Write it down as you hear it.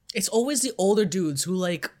It's always the older dudes who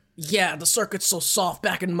yeah, the circuit's so soft.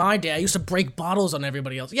 Back in my day, I used to break bottles on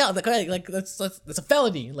everybody else. Yeah, that's a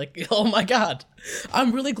felony. Like, oh my god,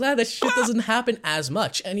 I'm really glad that shit doesn't happen as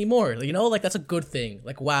much anymore. You know, like that's a good thing.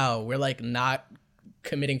 Like, wow, we're like not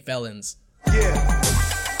committing felons. Yeah,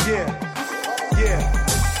 yeah, yeah,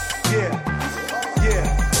 yeah,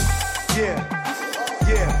 yeah,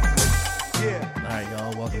 yeah, yeah. All right,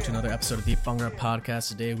 y'all. Welcome to another episode of the Bhangra Podcast.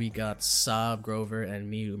 Today we got Saab, Grover, and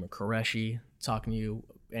me, Umar Qureshi, talking to you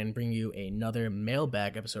and bring you another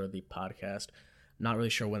mailbag episode of the podcast. Not really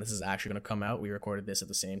sure when this is actually going to come out. We recorded this at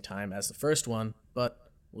the same time as the first one, but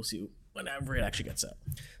we'll see whenever it actually gets out.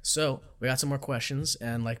 So we got some more questions,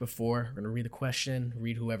 and like before, we're going to read the question,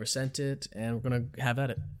 read whoever sent it, and we're going to have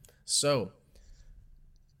at it. So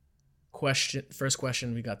first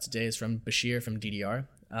question we got today is from Bashir from DDR.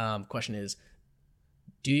 Question is,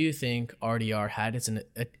 do you think RDR had its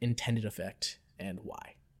intended effect, and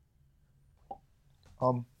why?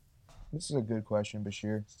 This is a good question,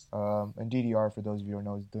 Bashir. And DDR, for those of you who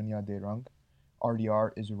know, is Dunya De Rang.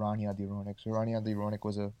 RDR is Rania De Ronik. So Rania De Ronik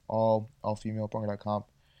was a all-female Bhangra comp.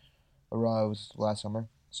 It was last summer.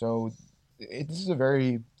 So this is a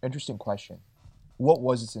very interesting question. What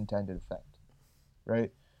was its intended effect,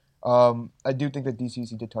 right? I do think that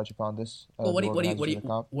DCC did touch upon this. Well, what do you think it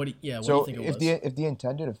was? If the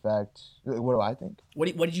intended effect, what do I think?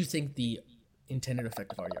 What did you think the intended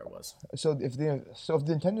effect of RDR was? So if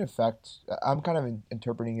the intended effect, I'm kind of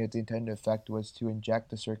interpreting it. The intended effect was to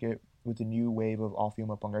inject the circuit with a new wave of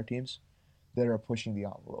all-female Bhangra teams that are pushing the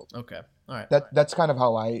envelope. Okay, all right. That's kind of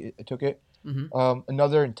how I took it. Mm-hmm.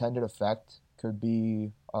 Another intended effect could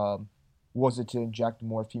be was it to inject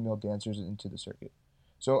more female dancers into the circuit.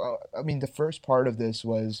 So I mean, the first part of this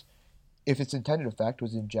was, if its intended effect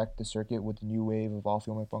was to inject the circuit with a new wave of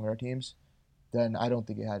all-female Bhangra teams, then I don't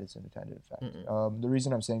think it had its intended effect. The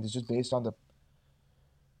reason I'm saying this is just based on the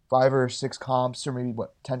 5 or 6 comps, or maybe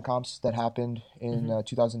 10 comps that happened in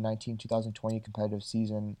 2019-2020 competitive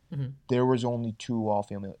season. There was only 2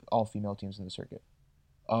 all-female teams in the circuit.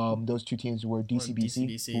 Those 2 teams were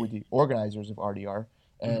DCBC, who were the organizers of RDR,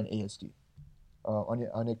 and ASD,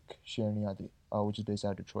 Anik Sherniadi, which is based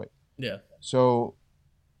out of Detroit. Yeah. So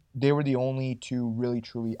they were the only 2 really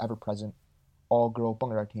truly ever present all-girl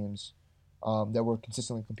Bhangra teams that were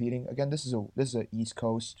consistently competing. Again, this is a East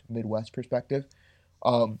Coast, Midwest perspective.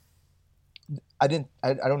 I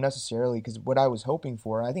don't necessarily, because what I was hoping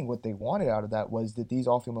for, and I think what they wanted out of that, was that these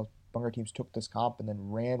all-female Bhangra teams took this comp and then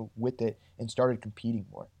ran with it and started competing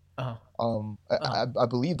more. I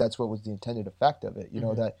believe that's what was the intended effect of it. You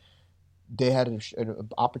know, that they had an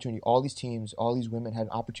opportunity. All these teams, all these women had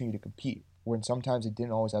an opportunity to compete, when sometimes they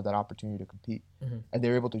didn't always have that opportunity to compete, and they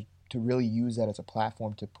were able to really use that as a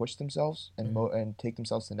platform to push themselves and take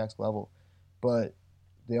themselves to the next level. But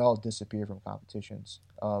they all disappeared from competitions.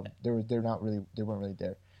 They weren't really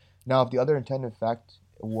there. Now, if the other intended effect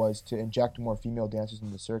was to inject more female dancers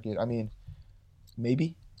in the circuit, I mean,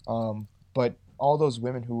 maybe. But all those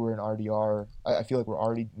women who were in RDR, I feel like were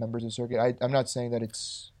already members of the circuit. I'm not saying that it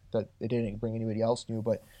didn't bring anybody else new,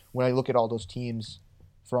 but when I look at all those teams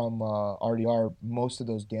from RDR, most of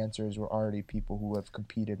those dancers were already people who have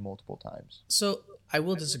competed multiple times. So I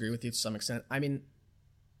will disagree with you to some extent. I mean,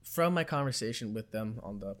 from my conversation with them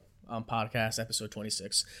on the podcast, episode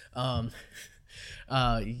 26,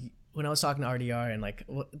 when I was talking to RDR and like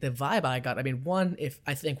the vibe I got, I mean,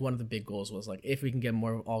 I think one of the big goals was like, if we can get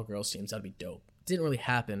more all-girls teams, that'd be dope. Didn't really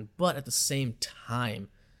happen, but at the same time,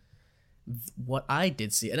 what I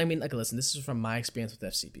did see, and I mean, like, listen, this is from my experience with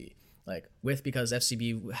FCB. Because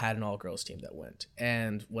FCB had an all-girls team that went.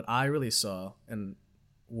 And what I really saw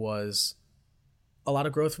was a lot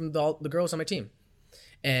of growth from the girls on my team.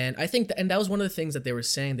 And I think that was one of the things that they were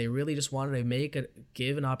saying. They really just wanted to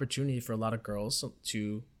give an opportunity for a lot of girls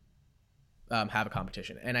to have a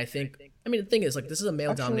competition. And I think, I mean, the thing is, like, this is a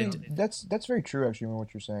male-dominated... That's very true, actually,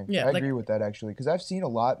 what you're saying. Yeah, I agree with that, actually, because I've seen a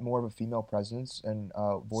lot more of a female presence and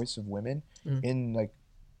voice of women in, like,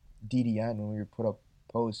 DDN when we put up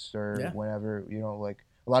posts or whenever, you know, like,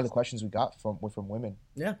 a lot of the questions we got were from women.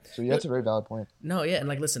 Yeah. So that's a very valid point. No, yeah, and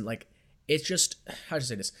like, listen, like, it's just, how do you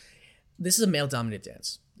say this? This is a male-dominated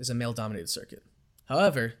dance. It's a male-dominated circuit.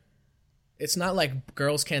 However, it's not like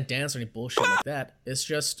girls can't dance or any bullshit like that. It's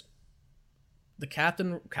just the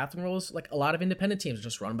captain roles, like a lot of independent teams are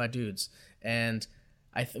just run by dudes. And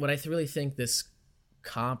what I really think this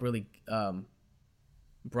comp really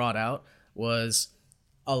brought out was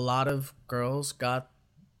a lot of girls got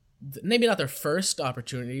maybe not their first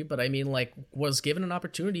opportunity, but I mean, like, was given an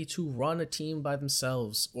opportunity to run a team by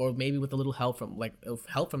themselves, or maybe with a little help from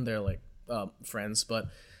their friends. But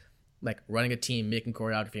like running a team, making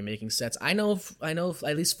choreography, making sets. I know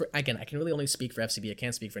at least for, again, I can really only speak for FCB. I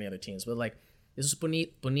can't speak for any other teams, but like this is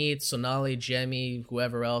Bonit, Sonali, Jemmy,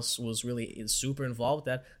 whoever else was really super involved with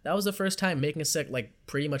that. That was the first time making a set like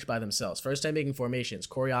pretty much by themselves. First time making formations,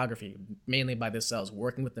 choreography, mainly by themselves,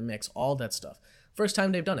 working with the mix, all that stuff. First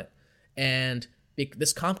time they've done it. And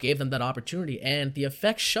this comp gave them that opportunity, and the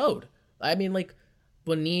effects showed. I mean, like,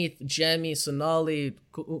 Bonit, Jemmy, Sonali,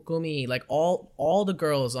 Kumi, like all the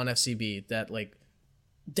girls on FCB that like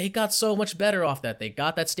they got so much better off that. They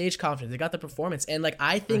got that stage confidence, they got the performance, and like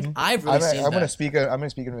I think I've really seen that. I'm gonna speak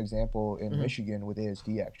of an example in Michigan with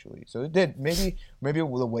ASD actually. So it did maybe the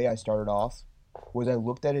way I started off was I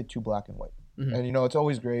looked at it too black and white. And you know, it's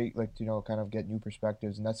always great like to, you know, kind of get new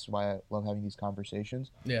perspectives, and that's why I love having these conversations.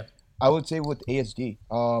 Yeah. I would say with ASD.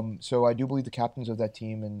 So I do believe the captains of that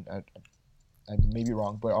team, and I may be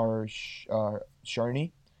wrong, but are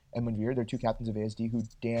Sharni and Manveer. They're two captains of ASD who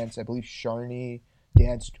dance. I believe Sharni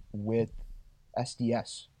danced with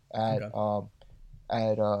SDS at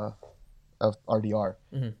RDR.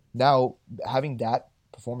 Now, having that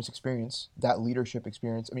performance experience, that leadership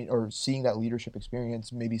experience, or seeing that leadership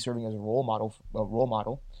experience, maybe serving as a role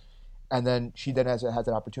model, and then she then has that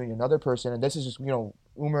opportunity. Another person, and this is just, you know,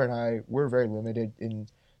 Umar and I, we're very limited in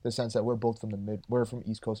the sense that we're both we're from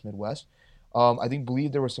East Coast Midwest. I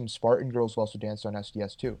believe there were some Spartan girls who also danced on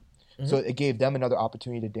SDS too. So it gave them another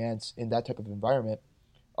opportunity to dance in that type of environment.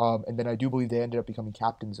 And then I do believe they ended up becoming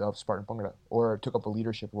captains of Spartan Bhangra, or took up a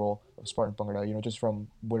leadership role of Spartan Bhangra, you know, just from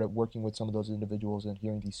working with some of those individuals and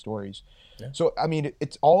hearing these stories. Yeah. So, I mean,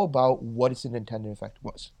 it's all about what its intended effect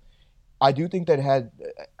was. I do think that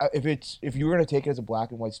if you were going to take it as a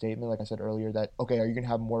black and white statement, like I said earlier, that, okay, are you going to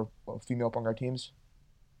have more female Bhangra teams?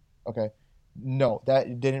 Okay. No,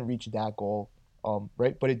 that didn't reach that goal,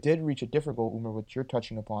 right? But it did reach a different goal, Umar, which you're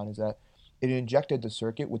touching upon, is that it injected the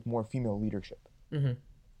circuit with more female leadership,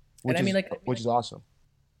 which is awesome.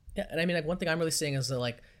 Yeah, and I mean, like, one thing I'm really seeing is that,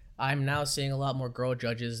 like, I'm now seeing a lot more girl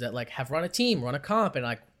judges that, like, have run a team, run a comp, and,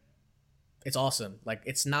 like, it's awesome. Like,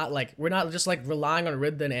 it's not like we're not just like relying on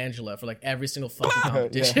Ridda and Angela for like every single fucking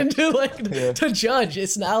competition to judge.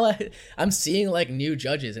 It's not like I'm seeing like new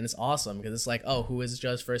judges, and it's awesome because it's like, oh, who is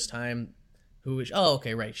judge first time? Who is? Oh,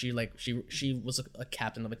 okay, right. She was a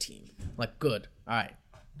captain of a team. Like, good. All right.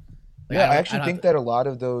 Like, I actually think that a lot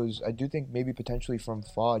of those, I do think maybe potentially from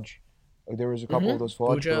Fodge, there was a couple of those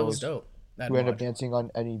Fodge girls who ended up dancing on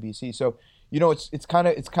NEBC. So, you know, it's kind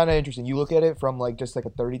of interesting. You look at it from like just like a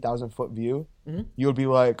 30,000-foot view, you would be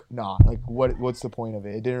like, nah, like what's the point of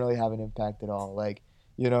it? It didn't really have an impact at all. Like,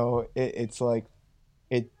 you know, it's like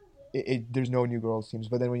there's no new girls teams.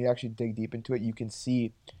 But then when you actually dig deep into it, you can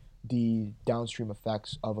see the downstream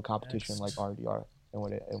effects of a competition like RDR and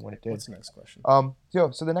what it did. What's the next question? So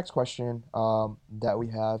the next question that we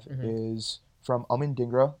have is from Amin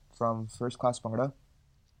Dingra from First Class Bhangra.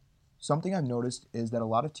 Something I've noticed is that a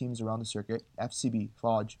lot of teams around the circuit, FCB,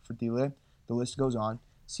 Fodge, Fertile, the list goes on,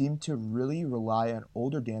 seem to really rely on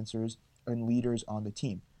older dancers and leaders on the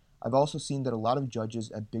team. I've also seen that a lot of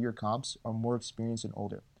judges at bigger comps are more experienced and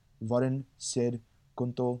older. Varun, Sid,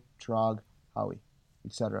 Kunto, Trag, Howie,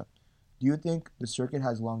 etc. Do you think the circuit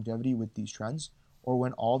has longevity with these trends, or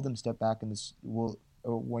when all of them step back will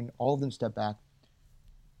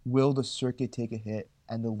the circuit take a hit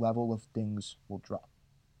and the level of things will drop?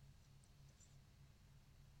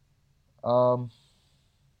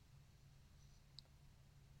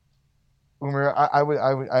 Umar, I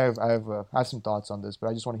have some thoughts on this, but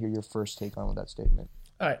I just want to hear your first take on that statement.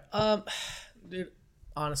 All right, dude.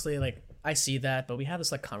 Honestly, like, I see that, but we have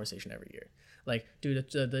this like conversation every year. Like,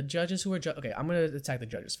 dude, the judges who are okay, I'm gonna attack the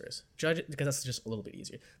judges first. Because that's just a little bit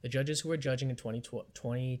easier. The judges who were judging in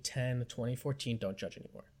 2010, 2014 don't judge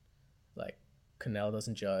anymore. Like, Canel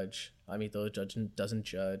doesn't judge. Amito doesn't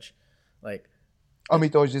judge. Like,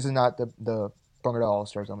 Amito, this is not the Bhangra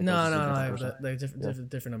All-Stars. No,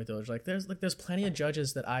 different Amito. Like, there's plenty of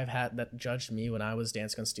judges that I've had that judged me when I was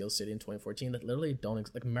dancing on Steel City in 2014 that literally don't,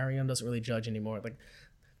 like, Mariam doesn't really judge anymore. Like,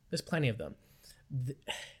 there's plenty of them.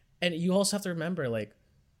 And you also have to remember, like,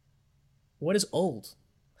 what is old?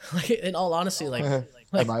 Like, in all honesty, like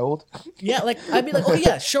am I old? Yeah, like, I mean, like, oh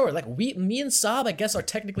yeah, sure. Like, me and Saab, I guess, are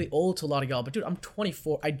technically old to a lot of y'all. But dude, I'm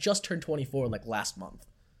 24. I just turned 24 like last month.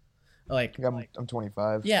 Like, I'm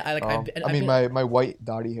 25. Yeah, my white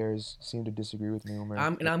dotty hairs seem to disagree with me.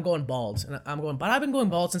 I'm going bald, but I've been going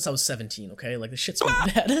bald since I was 17. Okay, like, the shit's been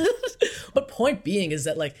bad. But point being is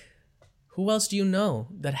that, like, who else do you know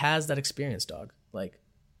that has that experience, dog?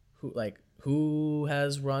 Who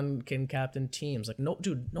has run captain teams? Like, no,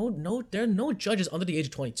 dude, no, there are no judges under the age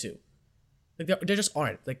of 22. Like there just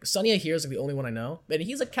aren't. Like Sonny here is like the only one I know, and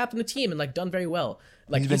he's like captain of the team and like done very well.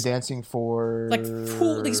 Like he's been dancing for like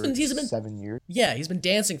he's been 7 years. Yeah, he's been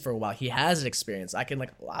dancing for a while. He has an experience. I can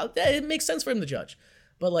like it makes sense for him to judge,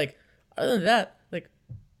 but like other than that, like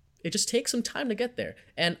it just takes some time to get there.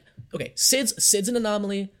 And okay, Sid's an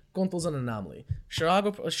anomaly. Gunthel's an anomaly.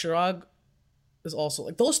 Chirag is also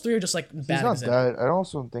like those three are just like bad examples. I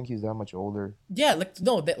also don't think he's that much older. Yeah, like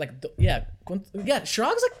no, that like yeah,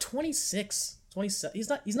 Chirag's like 26,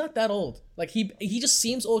 27. He's not that old. Like he just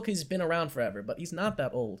seems old because he's been around forever, but he's not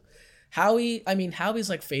that old. Howie's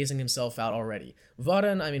like phasing himself out already.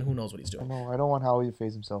 Varun, I mean, who knows what he's doing? I don't want Howie to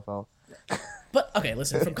phase himself out. But okay,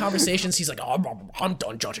 listen. From conversations, he's like, "Oh, I'm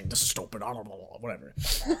done judging. This is stupid. Whatever."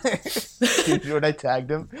 Dude, when I tagged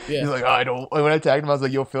him, yeah. He's like, "I don't." When I tagged him, I was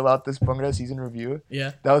like, "Yo, fill out this Bhangra season review."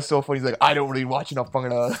 Yeah, that was so funny. He's like, "I don't really watch enough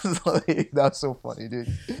Bhangra." Like, that was so funny,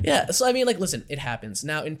 dude. Yeah. So I mean, like, listen, it happens.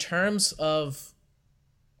 Now, in terms of,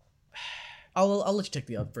 I'll let you take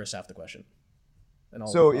the first half of the question.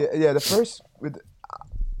 The first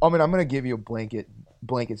I'm gonna give you a blanket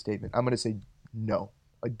statement. I'm gonna say no,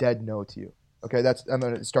 a dead no to you. Okay, I'm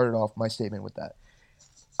gonna start it off my statement with that.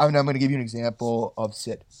 I'm gonna give you an example of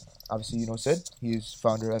Sid. Obviously, you know Sid. He's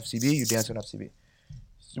founder of FCB. You dance on FCB.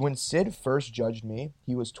 When Sid first judged me,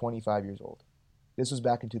 he was 25 years old. This was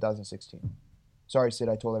back in 2016. Sorry, Sid.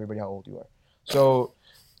 I told everybody how old you are. So,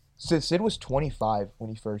 Sid was 25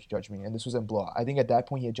 when he first judged me, and this was in Blowout. I think at that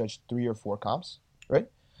point he had judged 3 or 4 comps, right?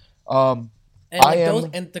 And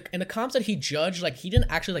the comps that he judged, like he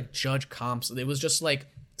didn't actually like judge comps. It was just like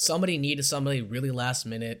somebody needed somebody really last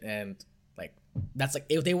minute, and like that's like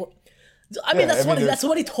if they were. That's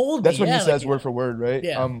what he told me. That's what he says word for word, right?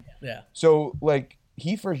 Yeah. So like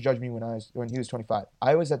he first judged me when he was 25.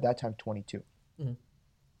 I was at that time 22. Mm-hmm.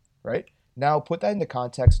 Right? Now put that in the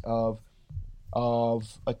context of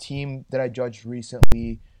a team that I judged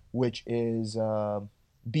recently, which is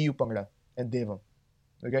BU Bhangra and Devam.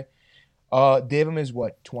 Okay? Devam is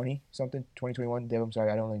what, 20 something? 2021? Devam,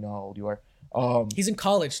 sorry, I don't really know how old you are. He's in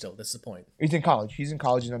college still, that's the point. He's in college. He's on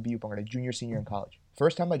BU Bhangra, junior, senior in college.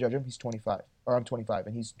 First time I judge him, he's 25. Or I'm 25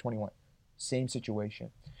 and he's 21. Same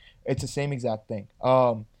situation. It's the same exact thing.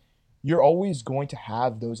 You're always going to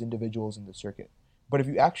have those individuals in the circuit. But if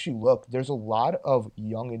you actually look, there's a lot of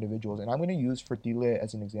young individuals, and I'm going to use Fertile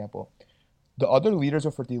as an example. The other leaders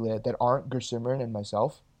of Fertile that aren't Gursimran and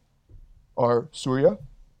myself are Surya,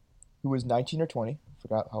 who is 19 or 20.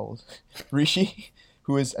 Forgot how old. Rishi,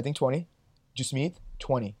 who is, I think, 20. Jasmeet,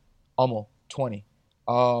 20. Amal, 20.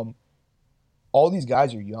 All these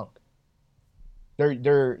guys are young.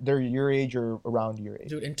 They're your age or around your age.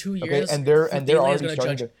 Dude, in 2 years, okay? and they're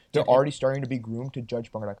already starting to be groomed to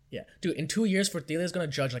judge Bhangra. Yeah, dude, in 2 years, Fertile is gonna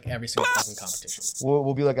judge like every single fucking competition.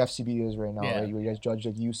 We'll be like FCB is right now, yeah. Right? You guys judge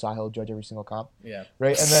like you, Sahil, judge every single comp. Yeah.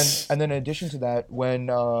 Right, and then in addition to that,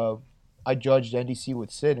 when I judged NDC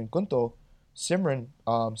with Sid and Kunto, Simran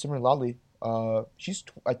Lali, I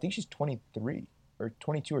think she's 23 or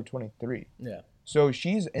 22 or 23. Yeah. So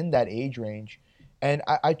she's in that age range. And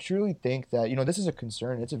I truly think that, this is a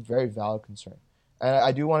concern. It's a very valid concern. And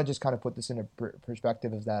I do want to just kind of put this in a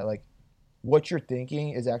perspective of that, like, what you're thinking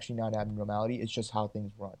is actually not an abnormality. It's just how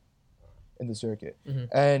things run in the circuit.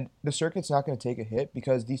 Mm-hmm. And the circuit's not going to take a hit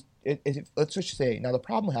because let's just say, now the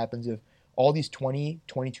problem happens if all these 20,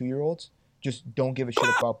 22-year-olds just don't give a shit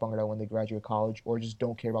about Bhangra when they graduate college or just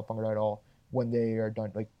don't care about Bhangra at all when they are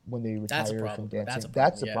done, like when they retire from dancing.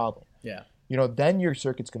 That's the problem. Yeah. Then your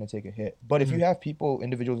circuit's going to take a hit. But if you have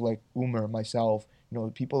individuals like Umar, myself,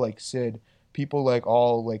 people like Sid, people like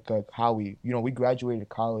Howie, we graduated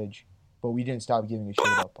college, but we didn't stop giving a shit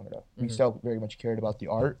about Bhangra. Mm-hmm. We still very much cared about the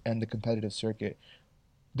art and the competitive circuit.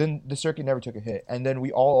 Then the circuit never took a hit. And then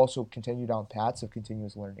we all also continued down paths of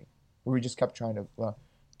continuous learning, where we just kept trying to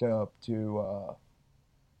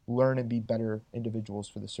learn and be better individuals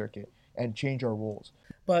for the circuit and change our roles.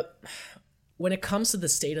 But when it comes to the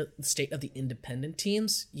state of the independent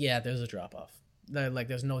teams, yeah, there's a drop off. Like,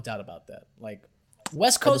 there's no doubt about that. Like,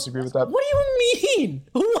 West Coast. I disagree with that. What do you mean?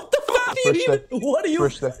 What the fuck do you mean? What do you?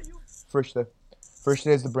 First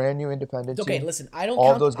day is the brand new independent team. Okay, listen, I don't. All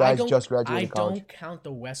count, those guys just graduated college. I don't count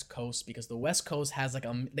the West Coast because the West Coast has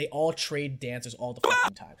they all trade dancers all the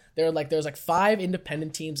fucking time. There's 5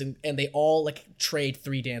 independent teams and they all trade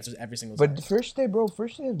 3 dancers every single time. But first day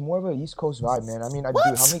is more of an East Coast vibe, man. I mean, dude,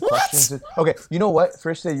 how many questions? Okay, you know what?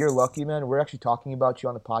 First day, you're lucky, man. We're actually talking about you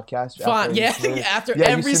on the podcast. Fine, after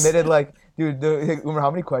every. You submitted Dude, remember how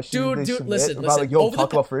many questions they submit listen, about like, yo, over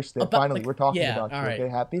talk about first day. Finally, like, we're talking yeah, about you. all right. Okay,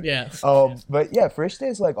 happy? Yeah. But yeah, first day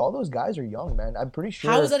is like all those guys are young, man. I'm pretty sure.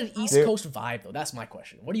 How is that an East Coast vibe though? That's my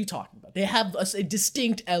question. What are you talking about? They have a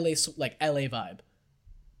distinct LA vibe.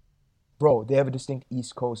 Bro, they have a distinct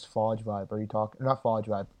East Coast Fudge vibe. Are you talking? Not Fudge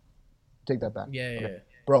vibe. Take that back. Yeah.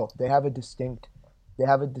 Bro, they got a distinct They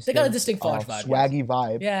got a distinct Fudge vibe. Swaggy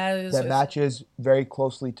vibe. Yeah, that matches very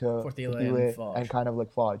closely to Fortile and kind of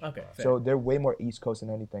like Fudge. Okay, fair. So they're way more East Coast than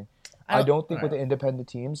anything. I don't think with the independent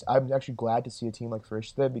teams, I'm actually glad to see a team like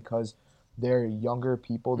First there because they're younger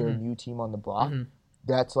people. They're a new team on the block.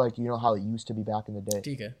 That's like, you know, how it used to be back in the day.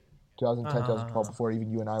 TK. 2010, 2012, before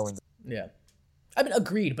even you and I were in Yeah. I mean,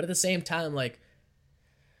 agreed, but at the same time, like,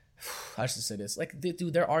 I should say this, like,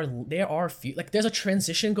 dude, there are few, like, there's a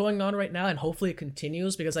transition going on right now, and hopefully it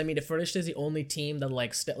continues, because, I mean, if Furnished is the only team that,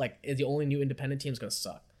 like, is the only new independent team, is gonna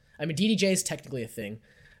suck. I mean, DDJ is technically a thing.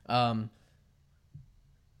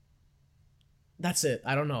 That's it.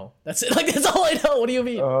 I don't know. That's it. Like, that's all I know. What do you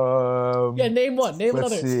mean? Yeah, name one. Name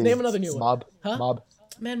another new one. Mob.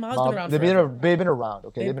 Man, Mob's been around They've been around.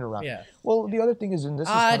 Okay, they've been around. Yeah. Well, the other thing is, and this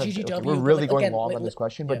is kind of, GGW, we're really going again, long on this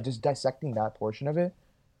question, but just dissecting that portion of it,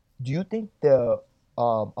 do you think the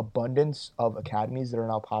abundance of academies that are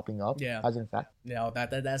now popping up has an effect? Yeah,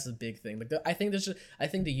 that's a big thing. Like, I think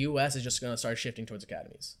the U.S. is just gonna start shifting towards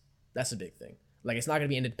academies. That's a big thing. Like, it's not gonna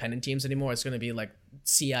be independent teams anymore. It's gonna be like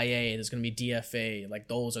CIA. There's gonna be DFA. Like,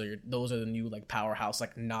 those are the new, like, powerhouse,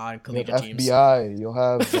 like, non-collegiate teams. FBI. You'll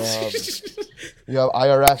have you have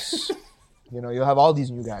IRS. You know, you'll have all these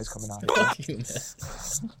new guys coming out.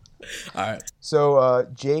 All right. So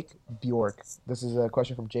Jake Bjork. This is a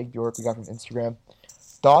question from Jake Bjork we got from Instagram.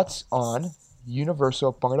 Thoughts on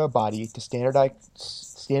universal Bhangra body to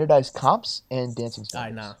standardize comps and dancing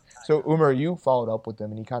styles? Nah. So Umar, you followed up with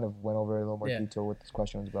them, and he kind of went over a little more detail what this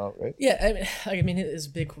question was about, right? Yeah, I mean, his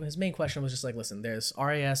main question was just like, listen, there's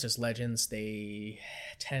RAS, there's Legends. They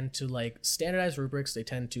tend to, like, standardize rubrics. They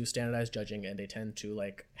tend to standardize judging, and they tend to,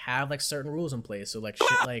 like, have, like, certain rules in place. So, like,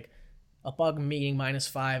 shit like a bug meeting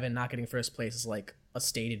 -5 and not getting first place is, like, a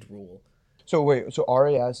stated rule. So wait, so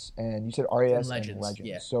RAS and you said RAS and Legends.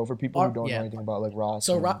 Yeah. So for people who don't know anything about, like, Ross,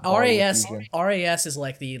 so RAS is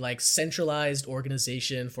like the, like, centralized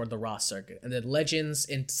organization for the Ross circuit, and then Legends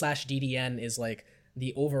and /DDN is like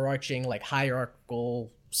the overarching, like,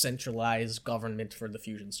 hierarchical centralized government for the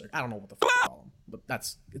fusion circuit. I don't know what the fuck to call them,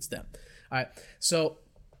 but it's them. All right, so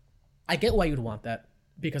I get why you'd want that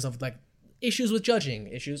because of, like, issues with judging,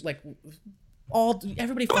 issues like.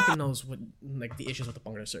 Everybody fucking knows what, like, the issues with the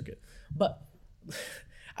Bhangra circuit, but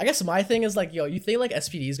I guess my thing is, like, yo, you think, like,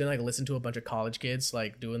 SPD is gonna, like, listen to a bunch of college kids,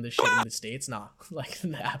 like, doing this shit in the States? Nah, like,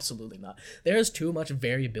 absolutely not. There's too much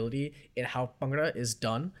variability in how Bhangra is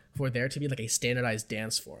done for there to be, like, a standardized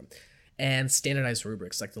dance form and standardized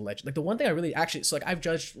rubrics, like the Legend. Like, the one thing I really actually, so, like, I've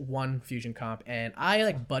judged one fusion comp, and I,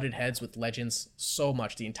 like, butted heads with Legends so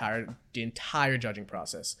much the entire judging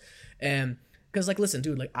process, and because, like, listen,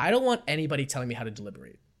 dude, like, I don't want anybody telling me how to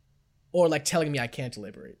deliberate or, like, telling me I can't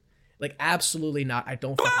deliberate. Like, absolutely not. I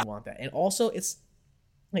don't fucking want that. And also, it's,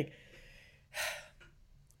 like,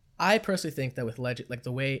 I personally think that with Legend, like,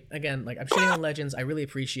 the way, again, like, I'm shitting on Legends. I really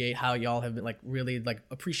appreciate how y'all have been, like, really, like,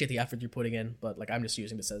 appreciate the effort you're putting in, but, like, I'm just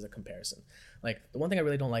using this as a comparison. Like, the one thing I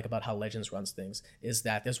really don't like about how Legends runs things is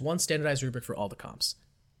that there's one standardized rubric for all the comps.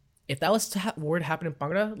 If that was to happen in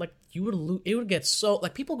Bhangra, like, it would get so,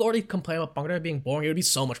 like, people already complain about Bhangra being boring. It would be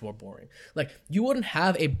so much more boring. Like, you wouldn't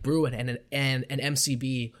have a Brew and an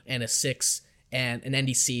MCB and a 6 and an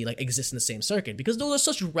NDC, like, exist in the same circuit, because those are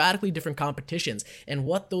such radically different competitions. And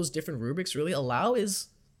what those different rubrics really allow is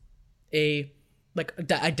a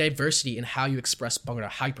diversity in how you express Bhangra,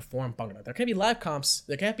 how you perform Bhangra. There can't be live comps.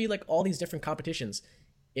 There can't be, like, all these different competitions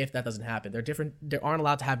if that doesn't happen. They aren't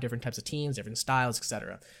allowed to have different types of teams, different styles,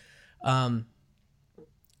 etc. And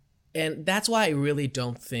that's why I really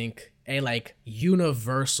don't think a, like,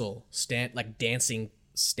 universal dancing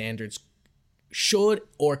standards should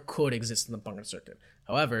or could exist in the Bhangra circuit.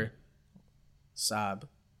 However, Saab,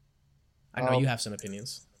 I know you have some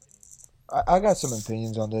opinions. I got some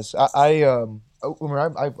opinions on this. I'm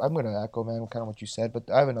going to echo, man, kind of what you said, but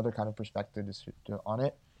I have another kind of perspective on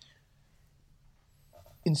it.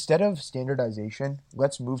 Instead of standardization,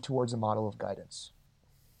 let's move towards a model of guidance.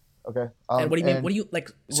 Okay. And what do you mean? What do you,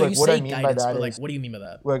 like? So you say guidance, but, like, what do you mean by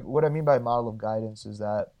that? Like, what I mean by model of guidance is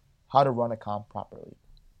that how to run a comp properly.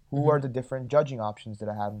 Who are the different judging options that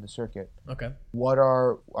I have in the circuit? Okay. What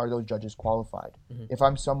are those judges qualified? If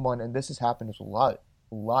I'm someone, and this has happened a lot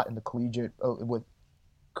in the collegiate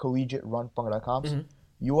run Bhangra comps,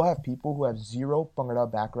 you will have people who have zero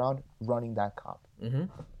Bhangra background running that comp.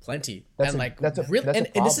 Plenty. That's and a, like that's a really, that's a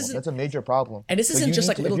and problem. this isn't, That's a major problem. and this Like, isn't you just need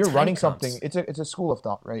like to, little if you're tiny running comps. something, it's a school of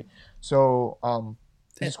thought, right? So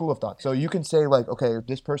it's a school of thought. So you can say like, okay,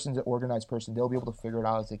 this person's an organized person. They'll be able to figure it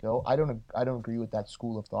out as they go. I don't agree with that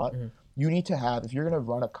school of thought. You need to have, if you're gonna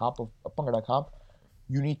run a Bhangra comp,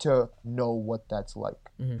 you need to know what that's like.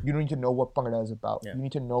 You need to know what Bhangra is about. Yeah. You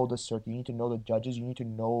need to know the circuit. You need to know the judges. You need to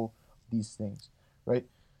know these things, right?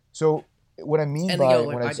 So what I mean by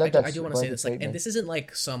when I said that, I do want to say this, like, and this isn't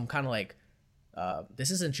like some kind of like,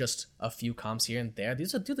 this isn't just a few comps here and there.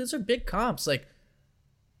 These are big comps. Like,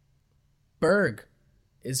 Berg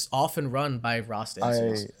is often run by Ross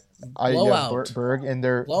dancers. Blowout. Berg and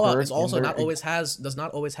their Blowout Berg is also their, does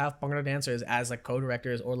not always have Bhangra dancers as like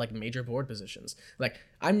co-directors or like major board positions. Like,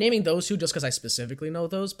 I'm naming those two just because I specifically know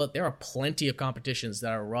those, but there are plenty of competitions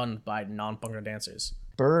that are run by non-Bhangra dancers.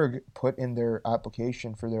 Berg put in their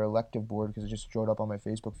application for their elective board, because it just showed up on my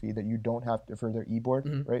Facebook feed, that you don't have to, for their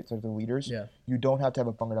e-board, right? So the leaders, you don't have to have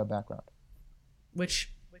a Bhangra background.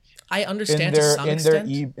 Which I understand to some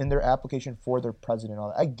extent. In their application for their president, all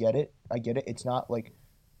that. I get it. It's not like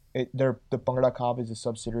the Bhangra comp is a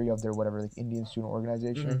subsidiary of their whatever, like Indian student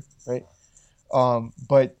organization, right?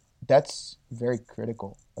 But that's very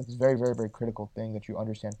critical. Like, it's a very, very, very critical thing that you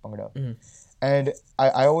understand Bhangra. And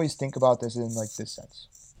I always think about this in like this sense.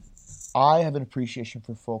 I have an appreciation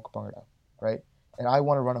for folk Bhangra, right? And I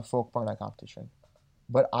want to run a folk Bhangra competition.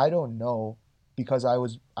 But I don't know, because I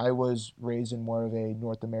was raised in more of a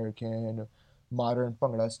North American modern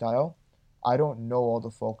Bhangra style. I don't know all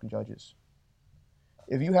the folk judges.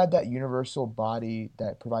 If you had that universal body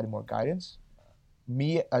that provided more guidance,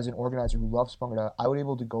 me as an organizer who loves Bhangra, I would be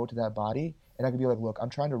able to go to that body and I could be like, look, I'm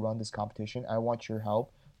trying to run this competition. I want your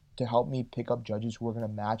help to help me pick up judges who are going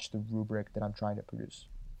to match the rubric that I'm trying to produce.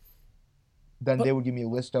 Then they would give me a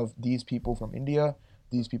list of these people from India,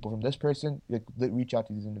 these people from this person, like, reach out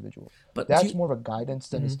to these individuals. But that's more of a guidance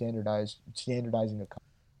than a standardizing a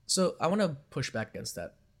company. So I want to push back against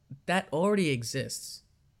that. That already exists.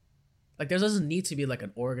 Like, there doesn't need to be like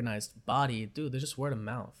an organized body. Dude, there's just word of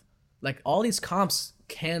mouth. Like, all these comps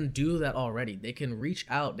can do that already. They can reach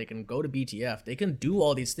out. They can go to BTF. They can do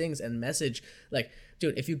all these things and message. Like,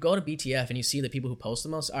 dude, if you go to BTF and you see the people who post the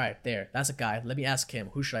most, all right, that's a guy. Let me ask him.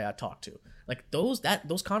 Who should I talk to? Like, those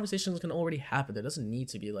conversations can already happen. There doesn't need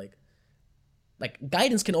to be like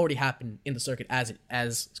guidance can already happen in the circuit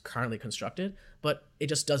as currently constructed, but it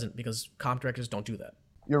just doesn't, because comp directors don't do that.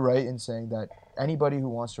 You're right in saying that anybody who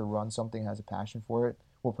wants to run something, has a passion for it,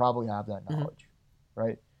 will probably have that knowledge,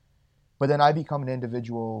 right? But then I become an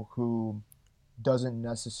individual who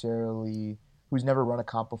who's never run a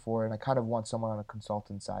comp before, and I kind of want someone on a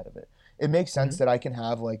consultant side of it. It makes sense that I can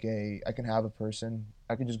have a person,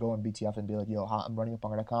 I can just go on BTF and be like, yo, I'm running a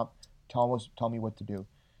Bhangra comp, tell me what to do.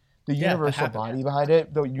 The universal body behind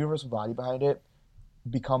it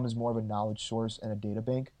becomes more of a knowledge source and a data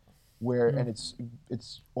bank, where and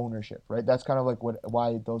it's ownership, right? That's kind of like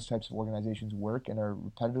why those types of organizations work and are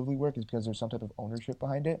repetitively work, is because there's some type of ownership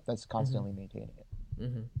behind it that's constantly maintaining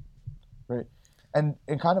it, right? And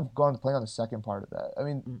kind of playing on the second part of that. I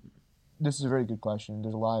mean, this is a very good question.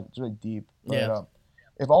 There's a lot. It's really deep. But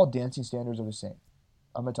if all dancing standards are the same,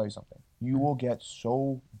 I'm gonna tell you something. You will get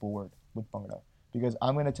so bored with Bhangra, because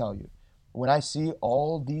I'm gonna tell you, when I see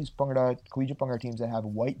all these collegiate Bhangra teams that have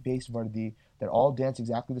white-based Vardi that all dance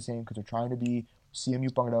exactly the same because they're trying to be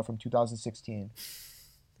CMU Bhangra from 2016,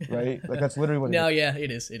 right? Like, that's literally what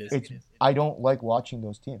it is. It is. I don't like watching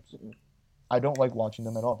those teams. I don't like watching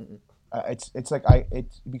them at all. It's like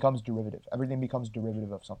it becomes derivative. Everything becomes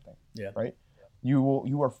derivative of something. Yeah. Right?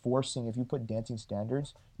 You are forcing, if you put dancing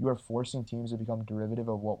standards, you are forcing teams to become derivative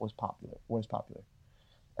of what is popular.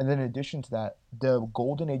 And then in addition to that, the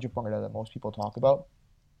golden age of Bhangra that most people talk about,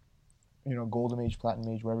 golden age,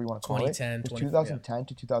 platinum age, whatever you want to call it, was 2010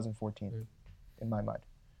 to 2014, in my mind.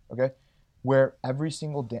 Okay? Where every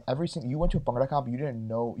single you went to a Bhangra comp, you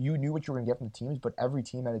knew what you were going to get from the teams, but every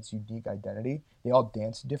team had its unique identity. They all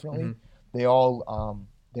danced differently. They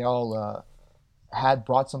all had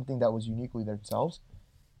brought something that was uniquely themselves.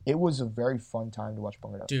 It was a very fun time to watch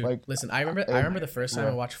Bhangra. Dude, listen, I remember the first time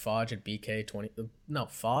I watched Fodge at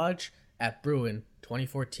Fodge at Bruin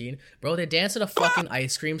 2014. Bro, they danced at a fucking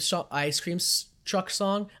ice cream truck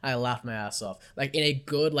song. I laughed my ass off. Like, in a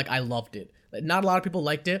good, like, I loved it. Like, not a lot of people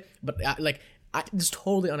liked it, but it's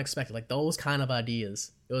totally unexpected. Like, those kind of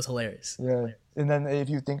ideas. It was hilarious. Yeah. And then if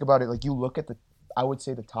you think about it, like, you look at I would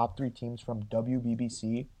say the top 3 teams from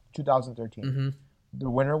WBBC 2013. The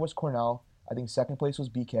winner was Cornell. I think second place was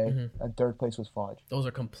BK, and third place was Fodge. Those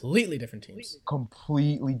are completely different teams.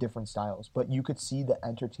 Completely different styles, but you could see the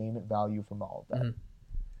entertainment value from all of that.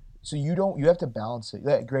 So you have to balance it.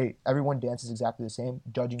 Yeah, great. Everyone dances exactly the same.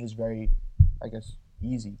 Judging is very, I guess,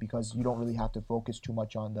 easy because you don't really have to focus too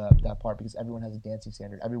much on that part because everyone has a dancing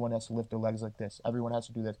standard. Everyone has to lift their legs like this. Everyone has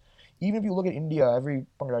to do this. Even if you look at India, every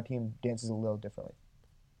Bhangra team dances a little differently,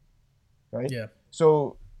 right? Yeah.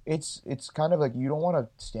 So it's kind of like you don't want to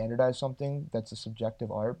standardize something that's a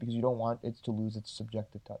subjective art because you don't want it to lose its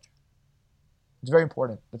subjective touch. It's very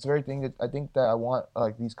important. That's the very thing that I think that I want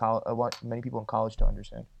I want many people in college to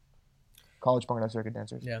understand. College Bhangra circuit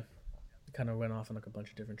dancers. Yeah. Kind of went off on like a bunch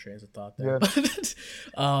of different trains of thought there.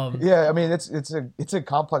 Yeah. Yeah, I mean it's a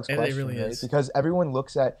complex question, it really right? is. Because everyone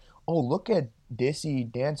looks at, look at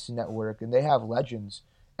Desi Dance Network and they have legends,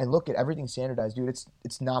 and look at everything standardized, dude.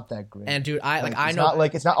 It's not that great. And dude, I it's know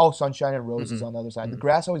it's not all sunshine and roses on the other side. The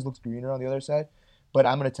grass always looks greener on the other side, but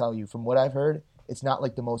I'm gonna tell you from what I've heard, it's not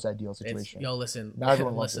like the most ideal situation. Listen, Not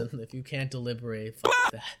everyone loves listen. If you can't deliberate, fuck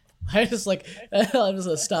that. I'm just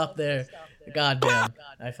gonna stop there. God damn,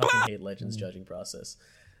 I fucking hate Legends judging process.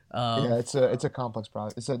 Yeah, it's a complex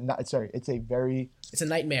problem. It's a nightmare.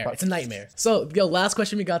 It's a nightmare. So, last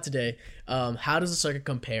question we got today. How does the circuit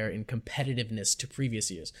compare in competitiveness to previous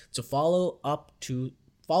years? So follow up to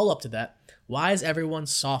that. Why is everyone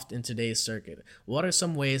soft in today's circuit? What are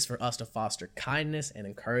some ways for us to foster kindness and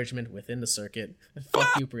encouragement within the circuit?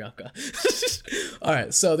 Fuck you, Priyanka. All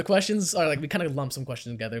right, so the questions are we kind of lumped some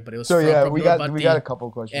questions together, but it was we got a couple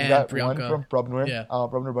of questions. We got Priyanka. One from Prabhnar,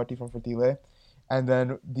 Prabhnar Bhatti from Fertile. And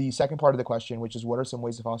then the second part of the question, which is what are some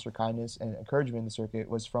ways to foster kindness and encouragement in the circuit,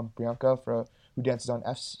 was from Priyanka, who dances on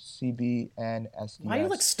FCB and SDS. Why are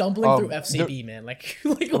you stumbling through FCB, man? What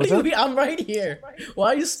do you mean? I'm right here. Why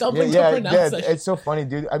are you stumbling to pronounce that? It's so funny,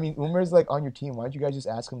 dude. I mean, Umer's on your team. Why don't you guys just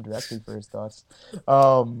ask him directly for his thoughts?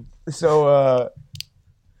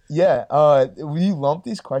 We lumped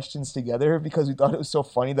these questions together because we thought it was so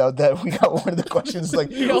funny that we got one of the questions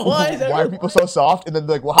why are people so soft? And then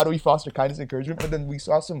how do we foster kindness and encouragement? But then we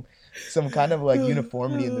saw some kind of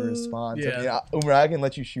uniformity in the response. Yeah. Umer, I can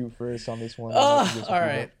let you shoot first on this one. All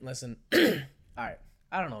right, listen. All right,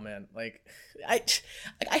 I don't know, man. I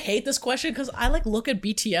hate this question because I look at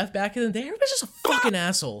BTF back in the day. Everybody's just a fucking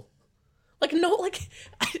asshole.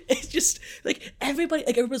 It's just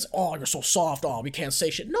everybody's, oh, you're so soft, oh, we can't say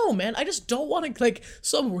shit. No, man, I just don't want to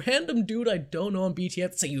some random dude I don't know on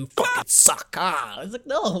BTF say you fucking suck. It's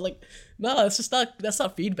no, it's just that's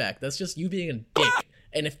not feedback. That's just you being a dick.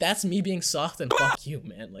 And if that's me being soft, then fuck you,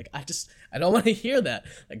 man. I don't want to hear that.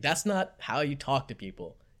 That's not how you talk to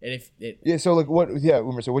people. And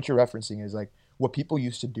Umer, so what you're referencing is what people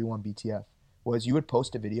used to do on BTF was you would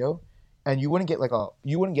post a video. And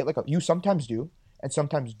you sometimes do and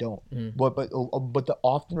sometimes don't. But the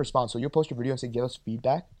often response, so you'll post your video and say, give us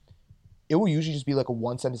feedback. It will usually just be a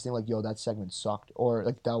one sentence thing yo, that segment sucked, or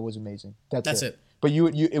that was amazing. That's it. But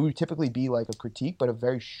it would typically be a critique, but a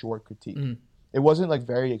very short critique. It wasn't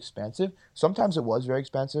very expansive. Sometimes it was very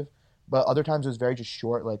expansive, but other times it was very just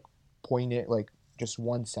short, poignant, just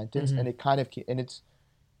one sentence. And it kind of,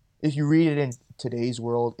 if you read it in today's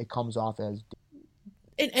world, it comes off as,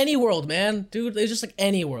 in any world, man, dude, it's just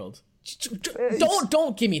any world.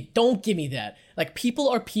 Don't give me that. People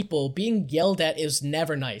are people. Being yelled at is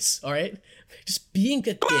never nice. All right, just being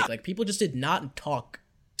a dick. People just did not talk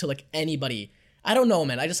to anybody. I don't know,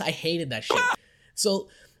 man. I hated that shit. So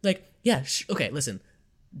okay, listen.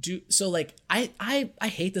 I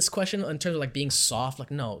hate this question in terms of being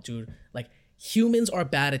soft. No, dude. Humans are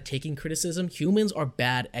bad at taking criticism. Humans are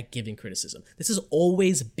bad at giving criticism. This has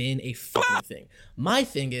always been a fucking thing. My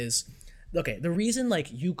thing is, okay, the reason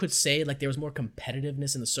you could say there was more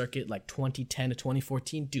competitiveness in the circuit 2010 to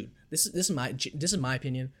 2014, dude. This is my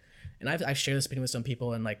opinion, and I've shared this opinion with some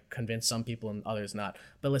people and convinced some people and others not.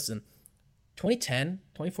 But listen, 2010,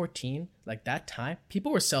 2014, that time,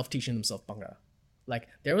 people were self-teaching themselves Bhangra.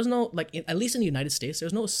 There was no at least in the United States, there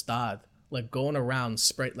was no ustad going around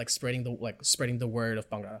spreading the word of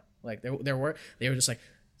Bhangra. They were just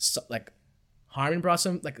Harman brought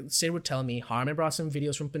some Sid would tell me Harman brought some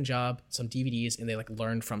videos from Punjab, some DVDs, and they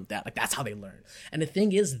learned from that. That's how they learn. And the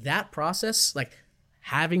thing is, that process,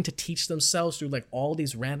 having to teach themselves through all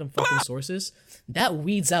these random fucking sources, that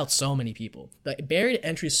weeds out so many people. The barrier to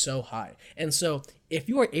entry is so high. And so if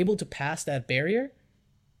you are able to pass that barrier,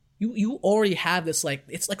 you already have this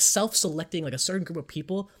it's self-selecting a certain group of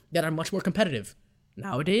people that are much more competitive.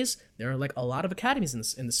 Nowadays, there are a lot of academies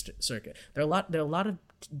in this circuit. There are a lot of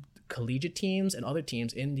collegiate teams and other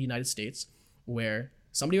teams in the United States where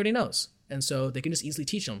somebody already knows, and so they can just easily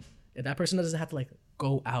teach them. And that person doesn't have to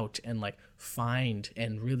go out and find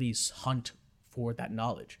and really hunt for that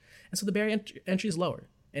knowledge. And so the barrier entry is lower,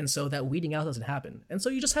 and so that weeding out doesn't happen. And so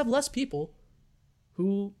you just have less people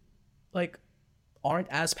who like aren't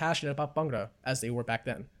as passionate about Bhangra as they were back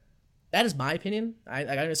then. That is my opinion. I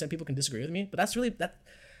understand people can disagree with me, but that's really that.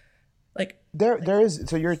 Like there is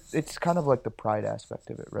so it's kind of like the pride aspect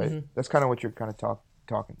of it, right? Mm-hmm. That's kind of what you're kind of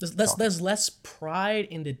talking. There's less pride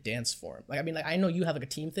in the dance form. Like I mean, like I know you have like a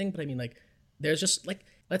team thing, but I mean like there's just like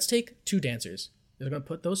let's take two dancers. They're gonna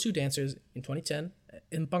put those two dancers in 2010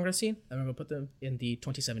 in Bhangra scene, and we're gonna put them in the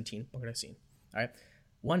 2017 Bhangra scene. All right.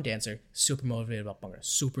 One dancer, super motivated about Bhangra,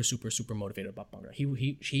 super motivated about Bhangra.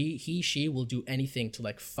 She will do anything to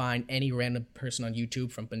like find any random person on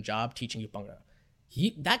YouTube from Punjab teaching you Bhangra.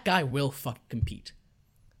 That guy will fucking compete.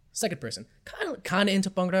 Second person, kind of into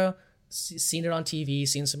Bhangra, seen it on TV,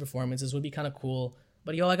 seen some performances, would be kind of cool.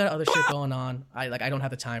 But I got other shit going on. I don't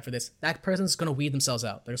have the time for this. That person's gonna weed themselves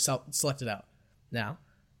out. They're selected out. Now,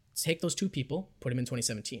 take those two people, put them in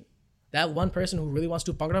 2017. That one person who really wants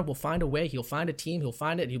to do Bhangra will find a way. He'll find a team. He'll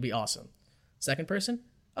find it. He'll be awesome. Second person,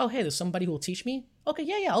 oh hey, there's somebody who will teach me. Okay,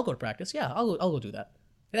 yeah, I'll go to practice. Yeah, I'll go do that.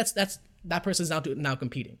 That's that person's now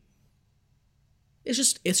competing. It's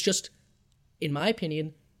just, in my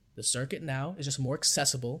opinion, the circuit now is just more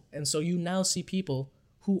accessible, and so you now see people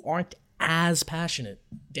who aren't as passionate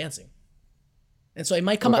dancing, and so it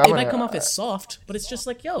might come off as soft, but it's just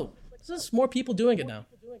like, yo, there's just more people doing it now.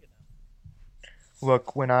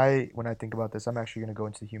 Look, when I think about this, I'm actually going to go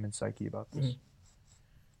into the human psyche about this.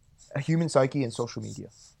 Mm-hmm. A human psyche and social media.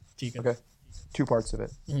 Okay, two parts of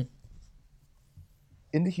it. Mm-hmm.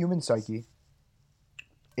 In the human psyche,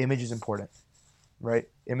 image is important. Right,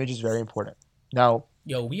 image is very important. Now,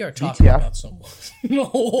 we are talking about someone.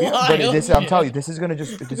 I'm telling you, this is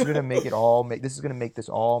gonna make this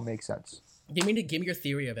all make sense. Give me your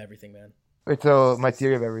theory of everything, man. It's my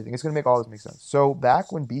theory of everything. It's gonna make all this make sense. So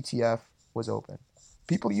back when BTF was open,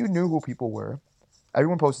 you knew who people were.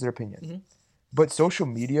 Everyone posted their opinion, mm-hmm. but social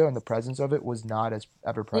media and the presence of it was not as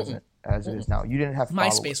ever present as it is now. You didn't have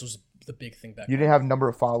followers. MySpace was the big thing back then. You didn't have number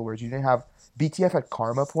of followers. You didn't have BTF had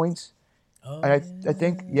karma points. Oh, and I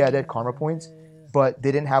think they had karma points, but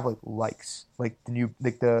they didn't have likes, I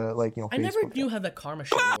never knew how that karma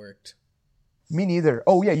shit worked. Me neither.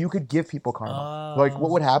 Oh yeah, you could give people karma. What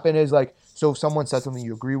would happen is so if someone said something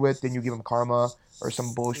you agree with, then you give them karma or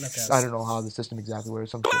some bullshit. Okay. I don't know how the system exactly works,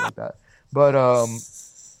 some shit like that. But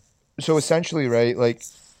so essentially, right,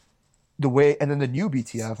 the way, and then the new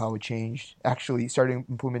BTF, how it changed, actually started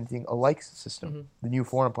implementing a likes system, mm-hmm. the new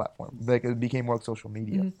forum platform. It became more like social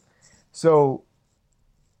media. Mm-hmm. So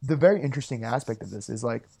the very interesting aspect of this is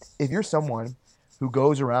if you're someone who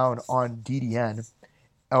goes around on DDN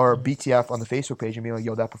or BTF on the Facebook page and being like,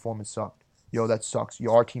 yo, that performance sucked. Yo, that sucks.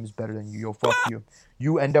 Yo, our team's better than you. Yo, fuck you.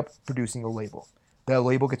 You end up producing a label. That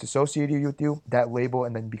label gets associated with you. That label,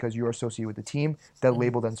 and then because you're associated with the team, that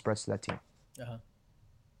label then spreads to that team. Uh-huh.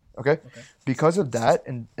 Okay? Because of that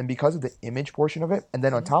and because of the image portion of it, and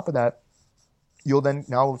then on top of that,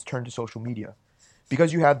 let's turn to social media.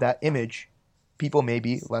 Because you have that image, people may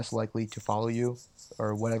be less likely to follow you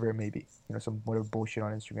or whatever it may be. Some whatever bullshit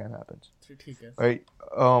on Instagram happens. Right?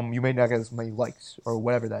 You may not get as many likes or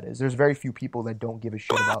whatever that is. There's very few people that don't give a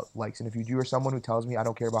shit about likes. And if you are someone who tells me I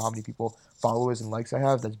don't care about how many people, followers and likes I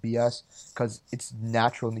have, that's BS. Because it's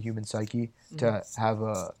natural in the human psyche to have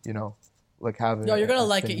a, have a... No, you're going to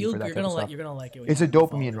like it. You're going to like it. It's a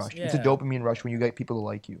dopamine rush. Yeah. It's a dopamine rush when you get people to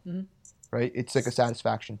like you. Mm-hmm. Right? It's like a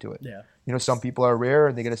satisfaction to it. Yeah. Some people are rare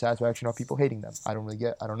and they get a satisfaction of people hating them. I don't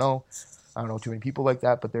know too many people like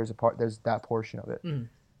that, but there's that portion of it. Mm.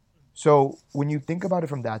 So when you think about it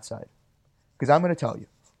from that side, because I'm going to tell you,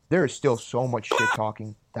 there is still so much shit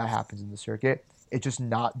talking that happens in the circuit. It's just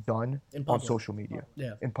not done on social media,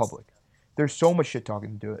 in public. There's so much shit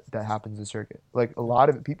talking that happens in the circuit. A lot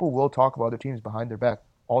of it, people will talk about other teams behind their back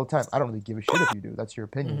all the time. I don't really give a shit if you do. That's your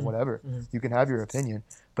opinion, mm-hmm. whatever. Mm-hmm. You can have your opinion,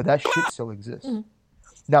 but that shit still exists. Mm-hmm.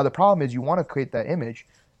 Now, the problem is you want to create that image,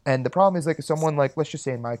 and the problem is someone let's just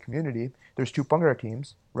say in my community, there's two Bhangra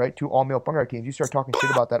teams, right? Two all-male Bhangra teams. You start talking shit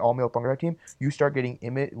about that all-male Bhangra team, you start getting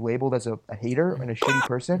labeled as a hater and a shitty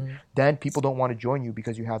person, mm-hmm. then people don't want to join you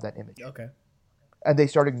because you have that image. Okay. And they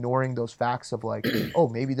start ignoring those facts of oh,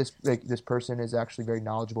 maybe this person is actually very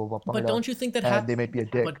knowledgeable about Bhangra. But don't you think that they might be a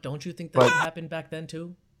dick. But don't you think that happened back then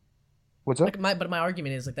too? What's up? But my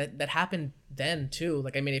argument is that happened then too.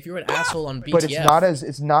 If you're an asshole on BTF, but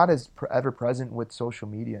it's not as ever present with social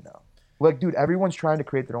media now. Dude, everyone's trying to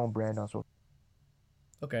create their own brand on social.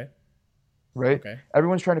 Okay. Right. Okay.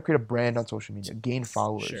 Everyone's trying to create a brand on social media, gain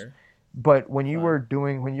followers. Sure. But when you were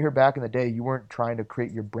back in the day, you weren't trying to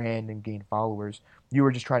create your brand and gain followers. You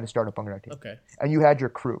were just trying to start a Bhangra team. Okay. And you had your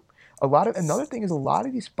crew. Another thing is a lot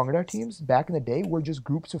of these Spungadar teams back in the day were just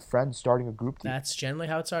groups of friends starting a group team. That's generally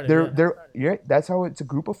how it started. That's how it's a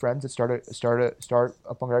group of friends that start a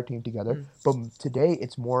Spungadar team together. But today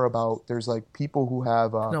it's more about there's like people who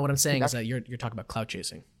have. No, what I'm saying is that you're talking about clout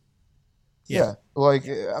chasing. Yeah, like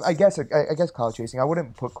I guess clout chasing. I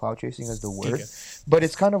wouldn't put clout chasing as the word, but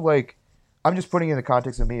it's kind of like I'm just putting it in the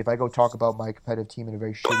context of me. If I go talk about my competitive team in a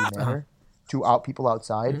very shitty manner to people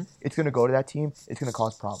outside, it's going to go to that team. It's going to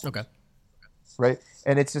cause problems. Okay. Right,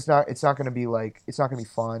 and it's not going to be like it's not going to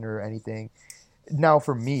be fun or anything. Now,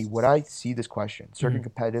 for me, what I see this question, certain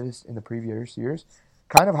competitiveness in the previous years,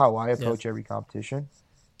 kind of how I approach every competition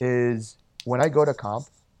is when I go to comp,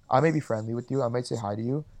 I may be friendly with you, I might say hi to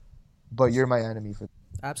you, but you're my enemy for.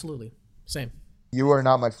 Absolutely, same. You are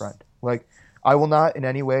not my friend. Like, I will not in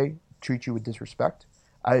any way treat you with disrespect.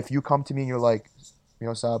 If you come to me and you're like,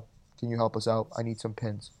 Sab, can you help us out? I need some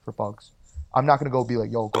pins for bugs. I'm not gonna go be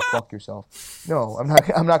like, yo, go fuck yourself. No, I'm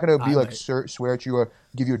not gonna be like swear at you or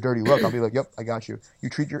give you a dirty look. I'll be like, yep, I got you. You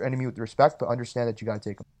treat your enemy with respect, but understand that you gotta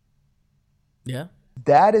take them. Yeah.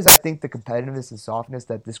 That is, I think, the competitiveness and softness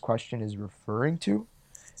that this question is referring to,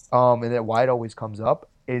 and that why it always comes up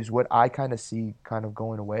is what I kind of see kind of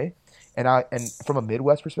going away. And from a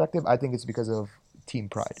Midwest perspective, I think it's because of team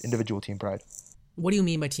pride, individual team pride. What do you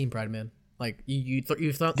mean by team pride, man? Like you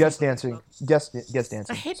thought guest dancing.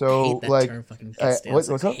 I hate that term fucking guest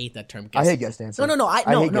dancing. I hate that term. I hate guest dancing. No.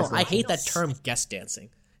 I hate that term guest dancing.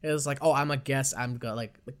 It was like, oh, I'm a guest.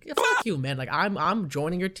 Like fuck you, man. Like I'm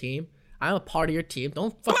joining your team. I'm a part of your team.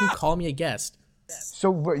 Don't fucking call me a guest.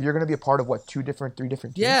 So you're gonna be a part of what? 3 different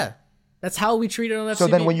teams? Yeah, that's how we treat it on FCB.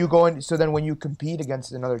 So then when you compete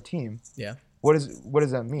against another team, what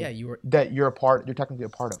does that mean? Yeah, you're technically a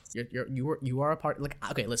part of. You are a part. Like,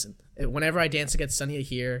 okay, listen. Whenever I dance against Sonia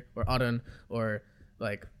here or Auden or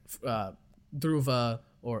like Dhruva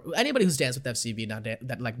or anybody who's danced with FCB, not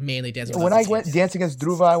that like mainly dances. When I went dance against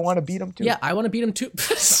Dhruva, I want to beat him too. Yeah, I want to beat him too.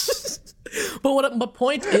 But my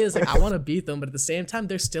point is, like, I want to beat them, but at the same time,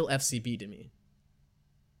 they're still FCB to me.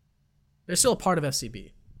 They're still a part of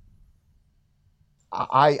FCB.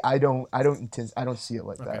 I don't see it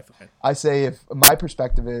like that. Okay. I say if my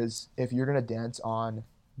perspective is if you're gonna dance on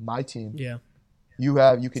my team, you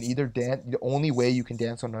can either dance. The only way you can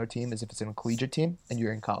dance on another team is if it's in a collegiate team and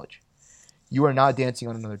you're in college. You are not dancing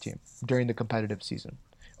on another team during the competitive season,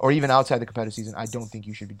 or even outside the competitive season. I don't think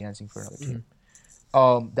you should be dancing for another team.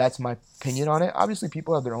 That's my opinion on it. Obviously,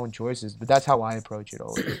 people have their own choices, but that's how I approach it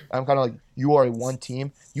always. I'm kind of like, you are a one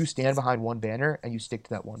team. You stand behind one banner, and you stick to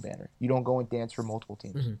that one banner. You don't go and dance for multiple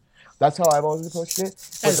teams. That's how I've always approached it.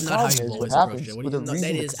 That is not how you've always approached it.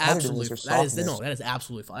 That is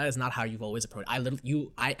absolutely fine. That is not how you've always approached it.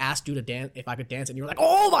 I asked you to dance, if I could dance, and you were like,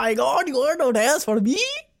 oh my god, you want to dance for me?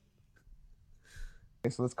 Okay,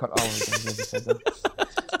 so let's cut all of the things.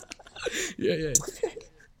 Yeah.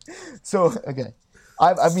 So, okay.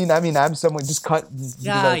 I mean, I'm someone just cut.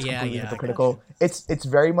 Yeah. Hypocritical. It's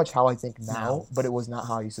very much how I think now, but it was not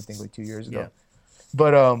how I used to think like 2 years ago.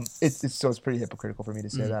 But it's pretty hypocritical for me to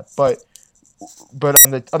say that. But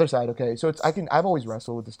on the other side, okay, so I've always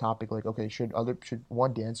wrestled with this topic, like, okay, should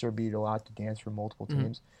one dancer be allowed to dance for multiple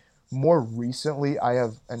teams? More recently, I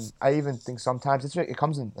even think sometimes it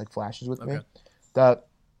comes in like flashes with me that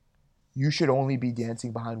you should only be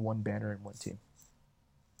dancing behind one banner in one team,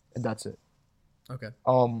 and that's it. Okay.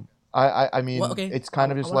 I mean, it's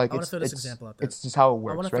kind of just like it's just how it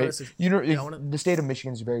works, right? The state of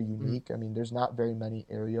Michigan is very unique. I mean, there's not very many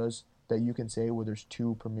areas that you can say where there's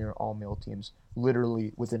 2 premier all-male teams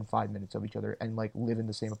literally within 5 minutes of each other and like live in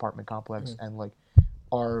the same apartment complex and like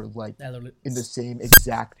are like in the same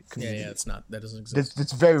exact community. Yeah, it's not. That doesn't exist.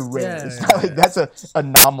 It's very rare. It's not like that's an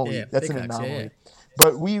anomaly. Yeah, that's an anomaly.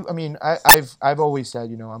 But I've always said,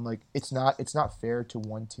 I'm like, it's not fair to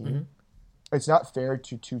one team. It's not fair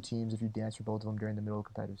to 2 teams if you dance for both of them during the middle of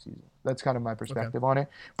competitive season. That's kind of my perspective on it.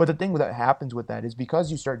 But the thing that happens with that is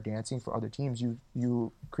because you start dancing for other teams,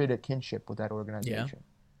 you create a kinship with that organization,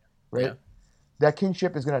 right? Yeah. That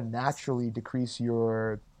kinship is going to naturally decrease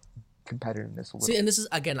your competitiveness a little. See, and this is,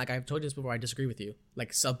 again, like I've told you this before, I disagree with you.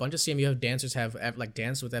 Like, so a bunch of CMU dancers have like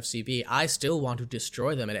danced with FCB. I still want to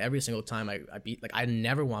destroy them, and every single time I beat, like, I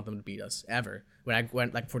never want them to beat us ever. When I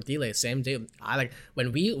went like for Delay, same day, I like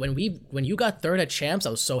when you got 3rd at champs, I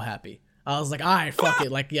was so happy. I was like, all right, fuck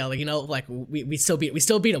it, like, yeah, like, like we still beat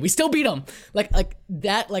him, like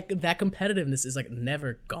that competitiveness is like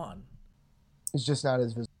never gone. It's just not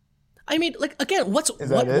as visible. I mean, like, again, what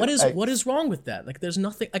is wrong with that? Like, there's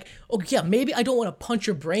nothing, like, oh yeah, maybe I don't want to punch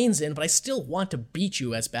your brains in, but I still want to beat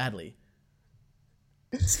you as badly.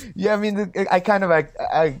 Yeah, I mean,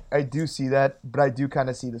 I do see that, but I do kind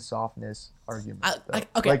of see the softness argument.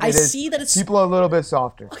 Okay, I see that it's people are a little bit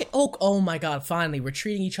softer. Okay, oh my God! Finally, we're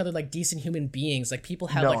treating each other like decent human beings. Like people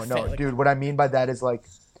have Dude. What I mean by that is like,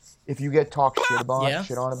 if you get talked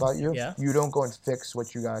shit on about you, yeah. you don't go and fix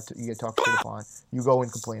what you got. You get talked shit upon. You go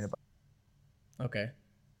and complain about. Okay.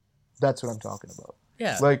 That's what I'm talking about.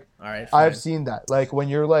 Yeah. Like, all right, fine. I've seen that. Like if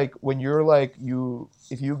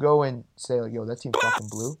you go and say like, yo, that team's fucking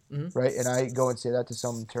blue, right? And I go and say that to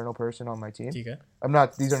some internal person on my team. Okay.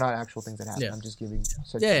 These are not actual things that happen. Yeah. I'm just giving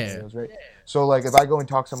such scenarios, right? Yeah. So like if I go and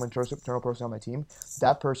talk to some internal person on my team,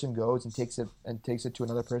 that person goes and takes it to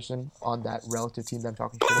another person on that relative team that I'm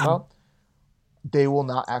talking shit about. They will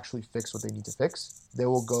not actually fix what they need to fix. They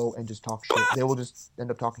will go and just talk shit. They will just end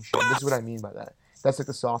up talking shit. And this is what I mean by that. That's like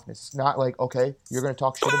the softness. It's not like, okay, you're going to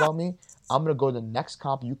talk shit about me. I'm going to go to the next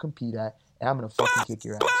comp you compete at, and I'm going to fucking kick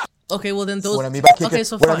your ass. Okay, well then those. What I mean by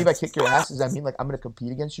kick your ass is I mean like I'm going to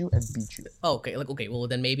compete against you and beat you. Oh, okay, well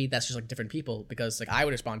then maybe that's just like different people because like I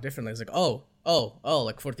would respond differently. It's like oh,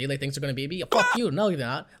 like Fortile thinks they're going to beat me. Fuck you, no you're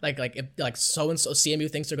not. Like so and so CMU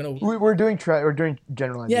thinks they're going to. We're doing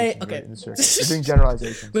generalizations. Yeah, okay. Right, in the circuit. We're doing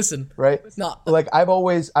generalizations. Listen, right? No, like I've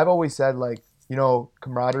always said like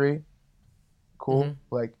camaraderie, cool. Mm-hmm.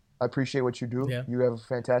 Like I appreciate what you do. Yeah. You have a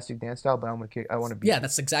fantastic dance style, but I want to beat you. Yeah,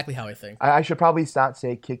 that's exactly how I think. I should probably not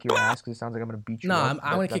say kick your ass because it sounds like I'm going to beat you. No,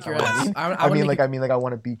 I want to kick your ass. I mean I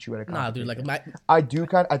want to beat you at a competition. Nah,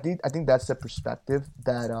 dude, like I think that's the perspective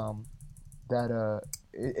that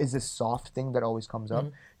is this soft thing that always comes up.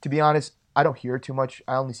 Mm-hmm. To be honest, I don't hear it too much.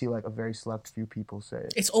 I only see like a very select few people say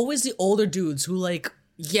it. It's always the older dudes who like,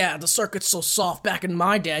 yeah, the circuit's so soft. Back in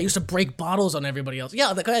my day, I used to break bottles on everybody else.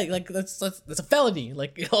 Yeah, like that's a felony.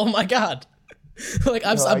 Like, oh my God. Like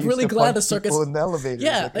I'm really glad the circuit's in the elevator.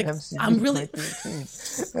 Yeah, like I'm really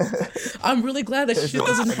glad that shit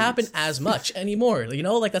doesn't happen as much anymore.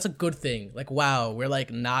 Like that's a good thing. Like wow, we're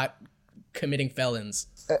like not committing felons.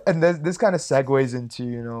 And this kind of segues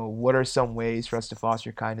into what are some ways for us to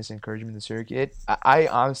foster kindness and encouragement in the circuit. I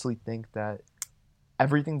honestly think that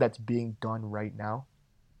everything that's being done right now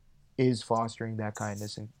is fostering that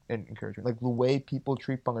kindness and encouragement. Like the way people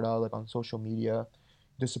treat Bangada, like on social media,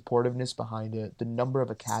 the supportiveness behind it, the number of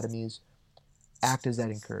academies act as that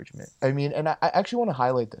encouragement. I mean, and I actually want to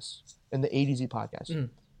highlight this in the ADZ podcast. Mm.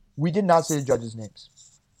 We did not say the judges' names.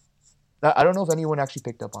 I don't know if anyone actually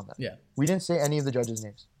picked up on that. Yeah. We didn't say any of the judges'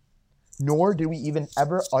 names. Nor did we even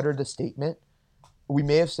ever utter the statement. We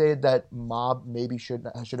may have said that Mob maybe should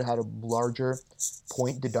have had a larger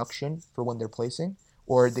point deduction for when they're placing,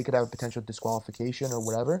 or they could have a potential disqualification or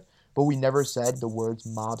whatever, but we never said the words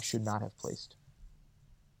Mob should not have placed.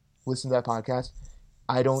 Listen to that podcast.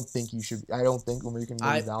 I don't think you should. I don't think we can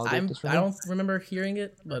really validate this. I don't remember hearing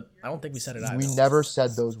it, but I don't think we said it either. We never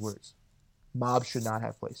said those words. Mob should not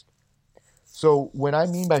have placed. So when I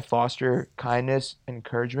mean by foster kindness and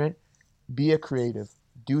encouragement, be a creative.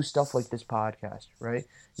 Do stuff like this podcast, right?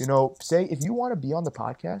 Say if you want to be on the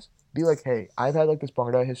podcast, be like, hey, I've had like this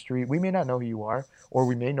Bangada history. We may not know who you are, or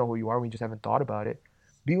we may know who you are. We just haven't thought about it.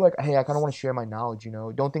 Be like, hey, I kind of want to share my knowledge,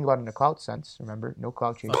 Don't think about it in a clout sense, remember? No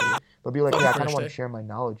clout chasing. But be like, hey, I kind of want to share my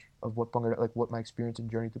knowledge of what Bangada, like what my experience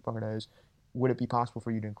and journey through Bangada is. Would it be possible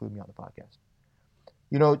for you to include me on the podcast?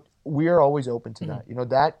 We are always open to that.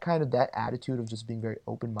 That attitude of just being very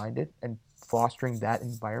open-minded and fostering that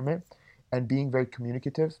environment and being very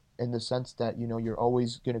communicative in the sense that, you're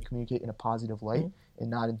always going to communicate in a positive light and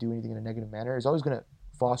not do anything in a negative manner is always going to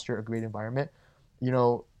foster a great environment,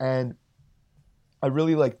 and I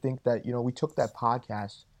really think that, we took that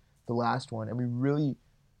podcast, the last one, and we really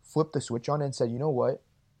flipped the switch on it and said, you know what,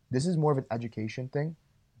 this is more of an education thing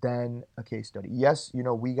than a case study. Yes,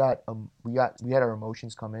 we had our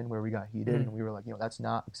emotions come in where we got heated and we were like, that's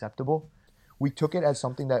not acceptable. We took it as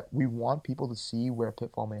something that we want people to see where a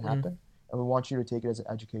pitfall may happen, and we want you to take it as an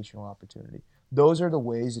educational opportunity. Those are the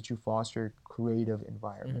ways that you foster creative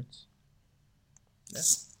environments. Yeah.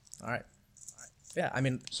 All right. Yeah, I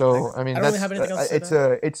mean, I don't really have anything else to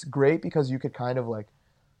say. It's great because you could kind of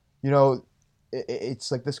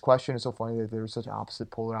it's like this question is so funny that there were such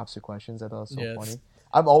polar opposite questions. I thought it was so funny.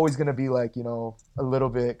 I'm always gonna be like, a little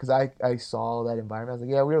bit, because I saw that environment. I was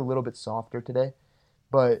like, yeah, we were a little bit softer today,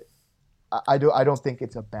 but I don't think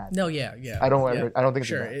it's a bad. No, yeah. I don't think it's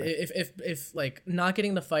sure. A bad thing. If like not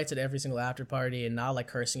getting the fights at every single after party and not like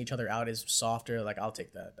cursing each other out is softer, like I'll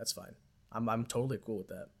take that. That's fine. I'm totally cool with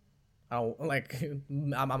that. I'm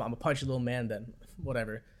a punchy little man then.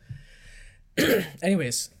 Whatever.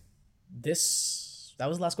 Anyways, that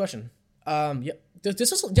was the last question. Yeah.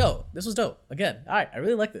 This was dope. Again, all right. I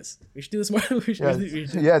really like this. We should do this more.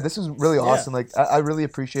 Yeah, this is really awesome. Like, I really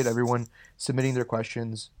appreciate everyone submitting their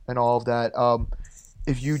questions and all of that.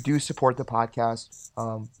 If you do support the podcast,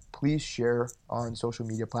 please share on social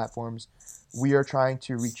media platforms. We are trying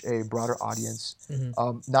to reach a broader audience,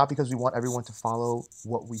 not because we want everyone to follow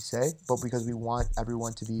what we say, but because we want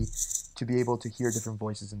everyone to be able to hear different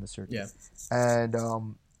voices in the circuit. Yeah. And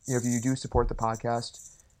if you do support the podcast,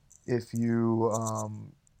 if you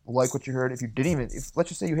like what you heard, if you didn't even, let's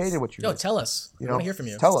just say you hated what you heard. Tell us. We want to hear from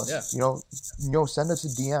you. Tell us. Yeah. Send us a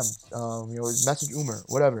DM. Message Umer,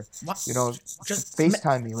 whatever. What? Just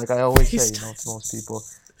FaceTime me, like I always say, to most people.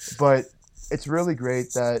 But it's really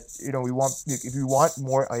great that we want. If you want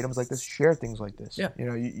more items like this, share things like this. Yeah.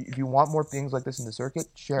 If you want more things like this in the circuit,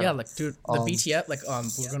 share. Yeah, like dude, the BTF, like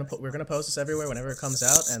we're gonna post this everywhere whenever it comes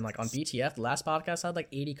out, and like on BTF, the last podcast had like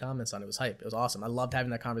 80 comments on it. It was hype. It was awesome. I loved having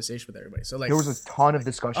that conversation with everybody. So like there was a ton of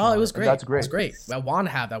discussion. Oh, it was great. That's great. It was great. I want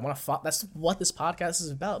to have that. That's what this podcast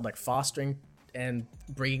is about. Like fostering and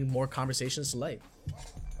bringing more conversations to light.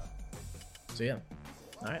 So yeah,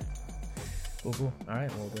 all right. Cool. All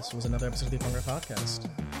right. Well, this was another episode of the Punker Podcast.